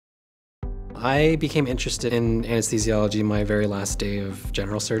I became interested in anesthesiology my very last day of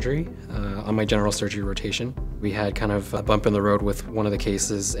general surgery, on my general surgery rotation. We had kind of a bump in the road with one of the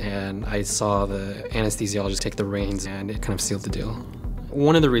cases, and I saw the anesthesiologist take the reins, and it kind of sealed the deal.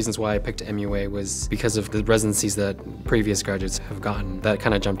 One of the reasons why I picked MUA was because of the residencies that previous graduates have gotten. That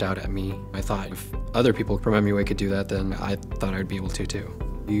kind of jumped out at me. I thought if other people from MUA could do that, then I thought I'd be able to too.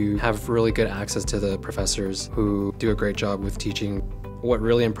 You have really good access to the professors who do a great job with teaching. What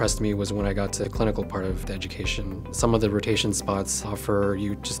really impressed me was when I got to the clinical part of the education. Some of the rotation spots offer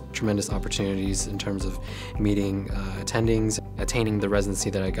you just tremendous opportunities in terms of meeting attendings. Attaining the residency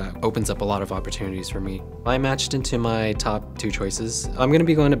that I got opens up a lot of opportunities for me. I matched into my top 2 choices. I'm going to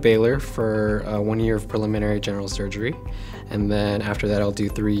be going to Baylor for 1 year of preliminary general surgery, and then after that I'll do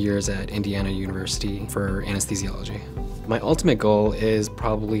 3 years at Indiana University for anesthesiology. My ultimate goal is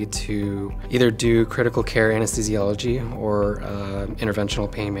probably to either do critical care anesthesiology or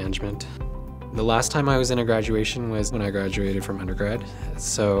interventional pain management. The last time I was in a graduation was when I graduated from undergrad,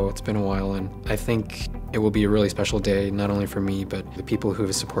 so it's been a while, and I think it will be a really special day, not only for me, but the people who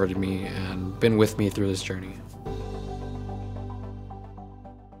have supported me and been with me through this journey.